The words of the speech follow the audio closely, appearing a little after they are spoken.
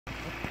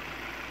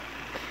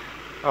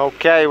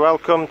Okay,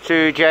 welcome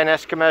to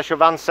J&S Commercial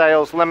Van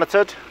Sales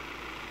Limited.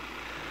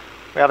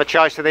 We have a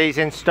choice of these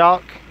in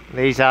stock.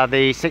 These are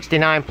the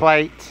 69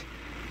 plate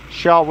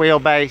short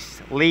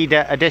wheelbase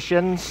leader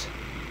editions,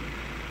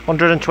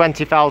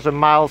 120,000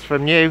 miles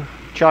from new,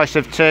 choice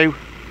of two,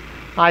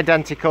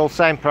 identical,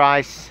 same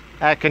price,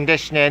 air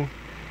conditioning,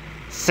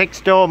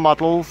 6-door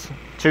models,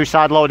 2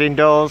 side loading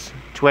doors,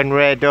 twin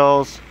rear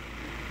doors,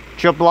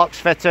 Chubb locks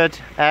fitted,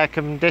 air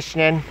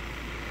conditioning,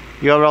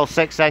 Euro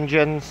 6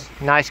 engines,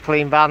 nice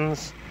clean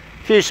vans.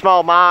 Few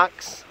small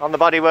marks on the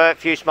bodywork,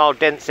 few small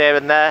dents here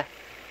and there,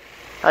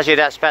 as you'd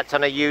expect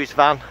on a used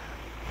van.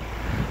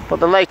 But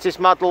the latest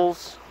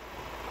models,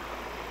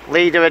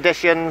 leader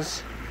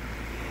editions,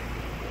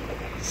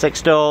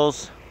 6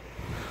 doors,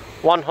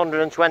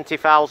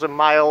 120,000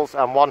 miles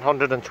and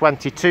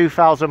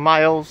 122,000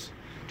 miles.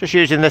 Just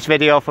using this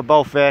video for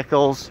both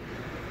vehicles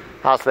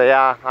as they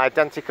are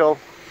identical.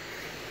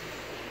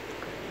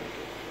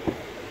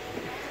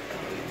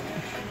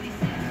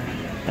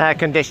 Air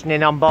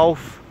conditioning on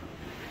both,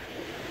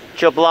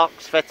 Chubb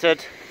locks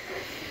fitted,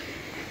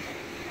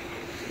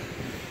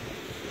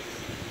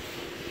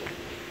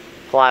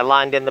 ply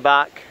lined in the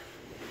back,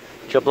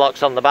 Chubb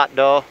locks on the back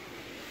door.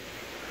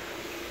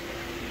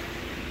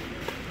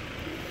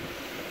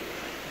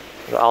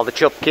 Got all the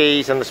Chubb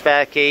keys and the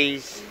spare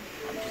keys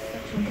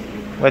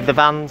with the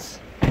vans.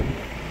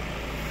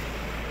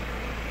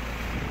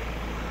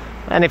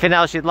 Anything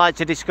else you'd like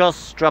to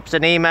discuss, drop us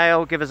an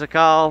email, give us a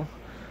call.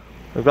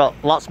 We've got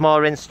lots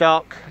more in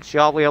stock,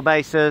 short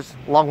wheelbases,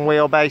 long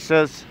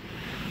wheelbases.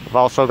 We've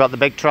also got the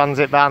big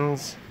transit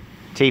vans,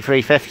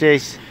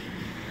 T350s.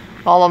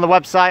 All on the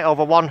website,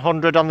 over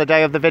 100 on the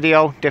day of the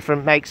video,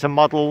 different makes and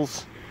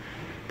models.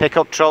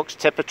 Pickup trucks,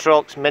 tipper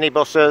trucks,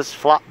 minibuses,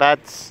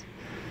 flatbeds,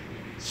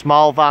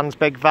 small vans,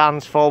 big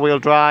vans, 4-wheel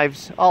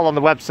drives, all on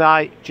the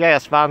website,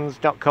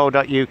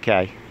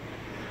 jsvans.co.uk.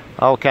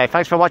 Okay,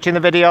 thanks for watching the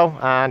video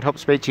and hope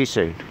to speak to you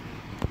soon.